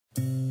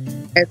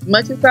As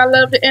much as I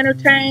love to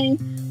entertain,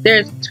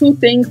 there's two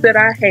things that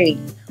I hate.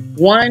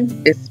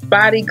 One is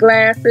spotty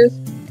glasses,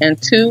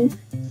 and two,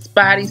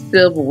 spotty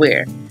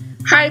silverware.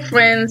 Hi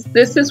friends,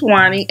 this is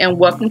Wani and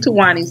welcome to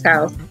Wani's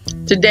house.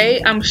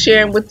 Today I'm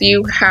sharing with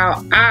you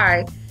how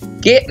I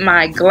get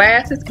my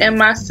glasses and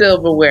my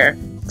silverware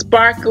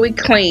sparkly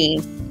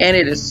clean, and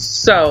it is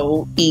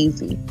so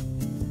easy.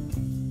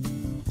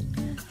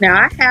 Now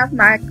I have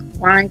my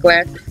wine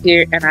glasses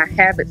here and I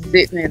have it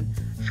sitting in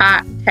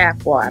hot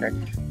tap water.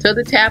 To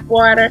the tap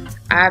water,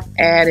 I've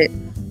added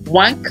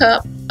 1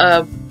 cup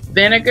of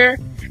vinegar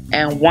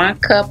and 1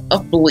 cup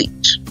of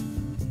bleach.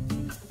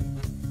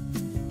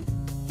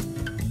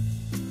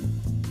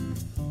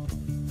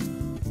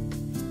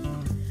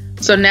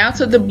 So now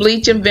to the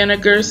bleach and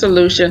vinegar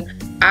solution,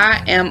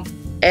 I am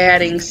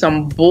adding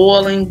some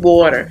boiling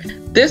water.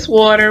 This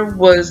water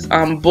was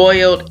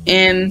boiled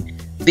in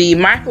the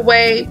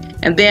microwave,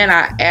 and then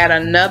I add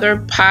another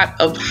pot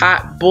of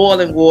hot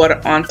boiling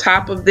water on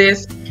top of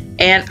this,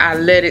 and I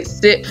let it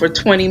sit for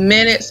 20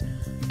 minutes,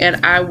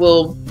 and I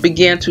will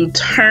begin to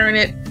turn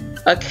it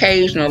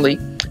occasionally.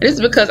 This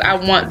is because I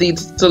want the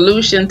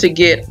solution to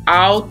get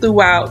all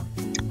throughout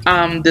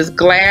this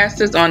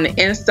glasses on the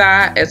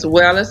inside as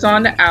well as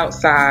on the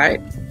outside,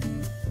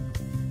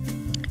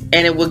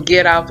 and it will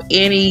get off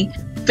any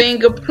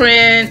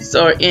fingerprints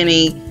or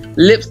any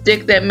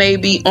lipstick that may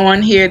be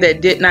on here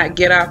that did not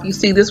get off. You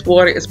see this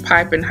water is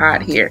piping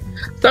hot here.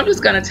 So I'm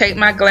just going to take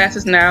my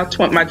glasses now,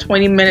 my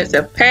 20 minutes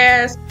have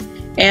passed,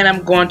 and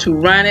I'm going to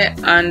run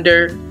it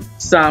under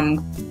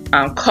some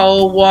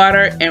cold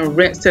water and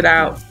rinse it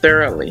out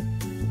thoroughly.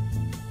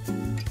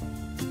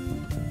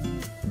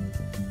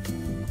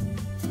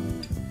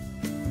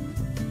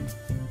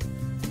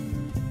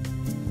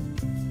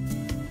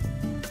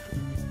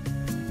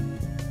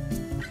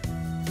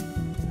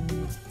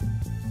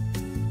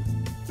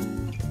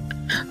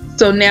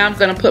 So now I'm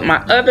going to put my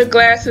other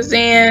glasses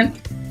in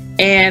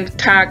and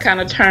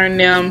kind of turn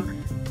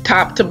them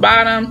top to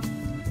bottom,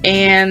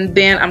 and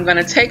then I'm going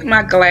to take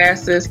my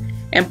glasses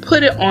and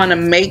put it on a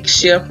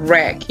makeshift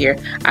rack here.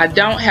 I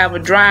don't have a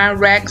drying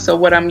rack, so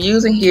what I'm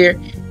using here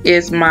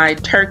is my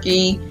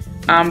turkey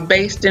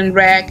basting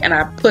rack, and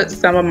I put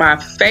some of my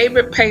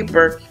favorite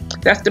paper.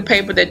 That's the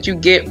paper that you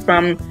get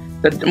from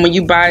when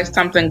you buy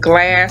something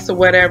glass or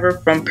whatever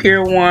from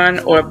Pier 1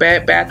 or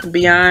Bed Bath &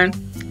 Beyond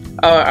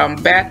or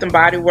Bath &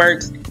 Body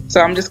Works. So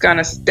I'm just going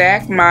to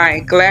stack my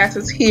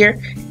glasses here.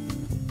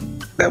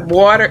 The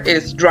water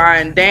is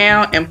drying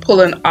down and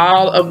pulling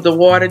all of the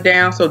water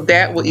down, so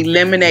that will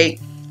eliminate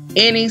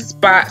any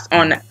spots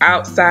on the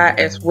outside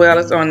as well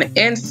as on the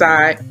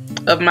inside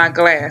of my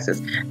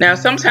glasses. Now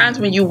sometimes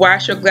when you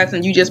wash your glasses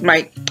and you just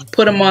might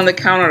put them on the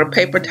counter, the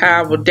paper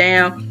towel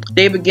down,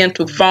 they begin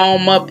to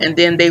foam up and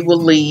then they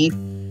will leave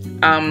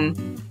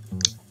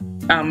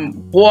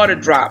water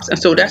drops, and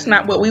so that's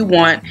not what we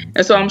want.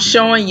 And so I'm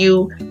showing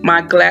you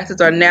my glasses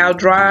are now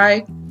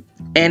dry,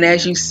 and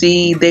as you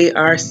see, they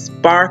are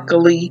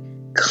sparkly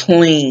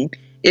clean.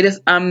 It is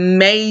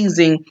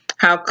amazing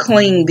how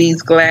clean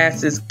these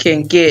glasses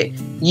can get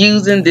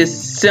using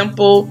this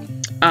simple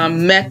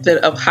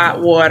method of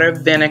hot water,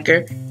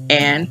 vinegar,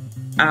 and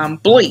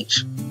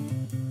bleach.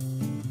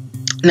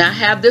 Now I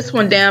have this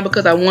one down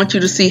because I want you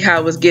to see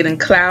how it's getting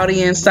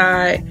cloudy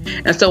inside.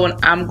 And so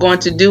what I'm going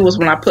to do is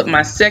when I put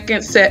my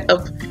second set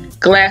of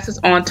glasses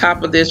on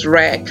top of this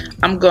rack,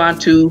 I'm going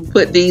to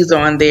put these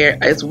on there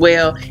as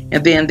well,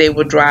 and then they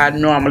will dry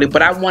normally.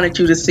 But I wanted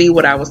you to see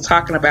what I was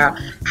talking about,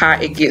 how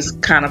it gets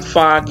kind of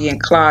foggy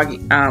and cloudy.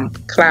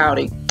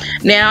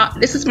 Now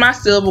this is my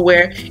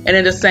silverware, and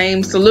in the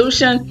same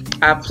solution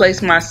I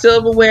place my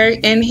silverware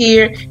in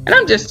here, and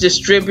I'm just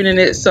distributing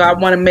it, so I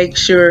want to make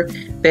sure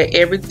that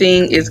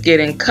everything is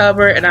getting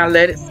covered, and I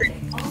let it sit.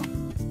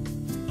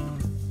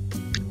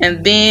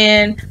 And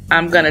then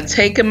I'm going to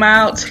take them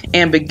out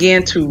and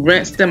begin to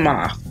rinse them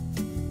off.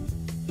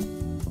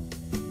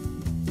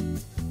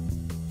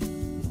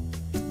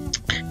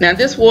 Now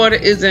this water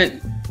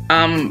isn't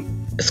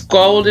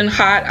scalding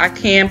hot. I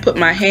can put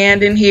my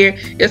hand in here.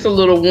 It's a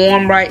little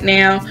warm right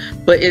now,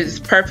 but it's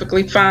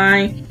perfectly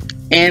fine.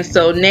 And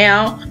so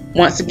now,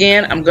 once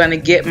again, I'm going to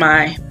get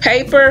my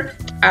paper.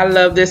 I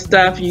love this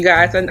stuff, you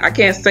guys. I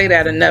can't say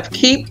that enough.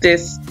 Keep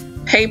this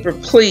paper,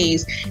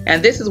 please.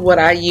 And this is what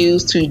I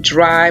use to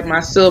dry my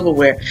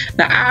silverware.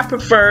 Now I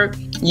prefer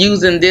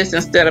using this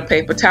instead of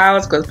paper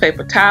towels, because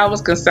paper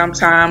towels can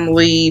sometimes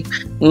leave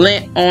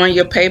lint on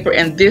your paper,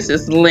 and this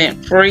is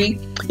lint free.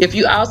 If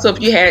you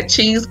had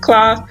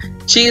cheesecloth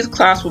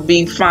would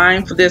be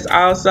fine for this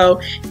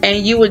also,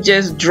 and you would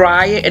just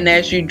dry it, and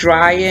as you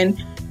dry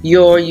in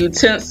your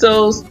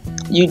utensils,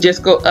 you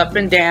just go up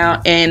and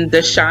down and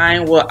the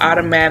shine will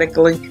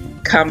automatically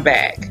come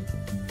back.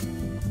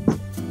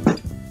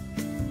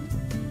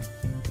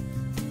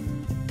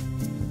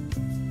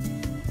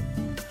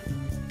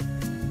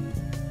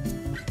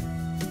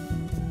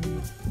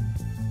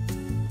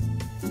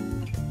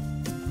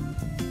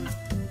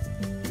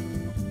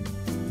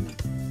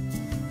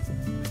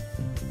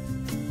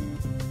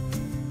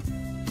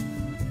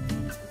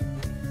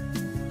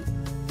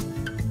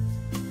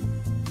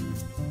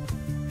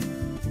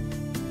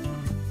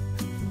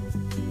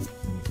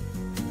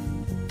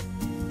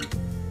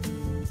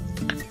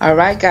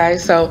 Alright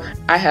guys, so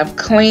I have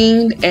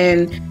cleaned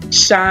and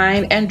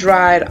shined and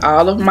dried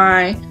all of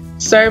my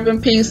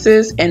serving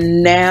pieces,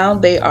 and now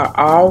they are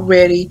all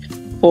ready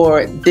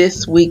for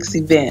this week's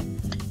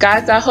event.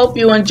 Guys, I hope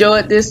you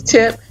enjoyed this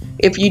tip.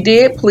 If you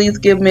did, please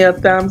give me a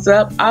thumbs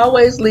up.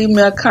 Always leave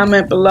me a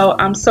comment below.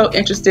 I'm so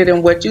interested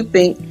in what you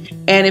think.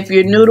 And if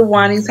you're new to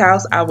Wani's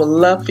house, I would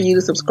love for you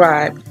to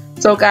subscribe.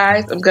 So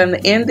guys, I'm going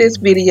to end this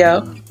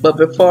video, but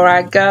before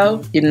I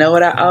go, you know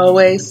what I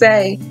always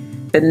say.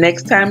 The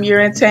next time you're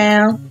in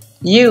town,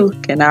 you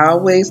can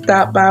always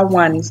stop by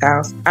Wani's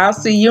house. I'll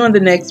see you in the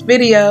next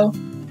video.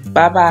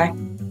 Bye-bye.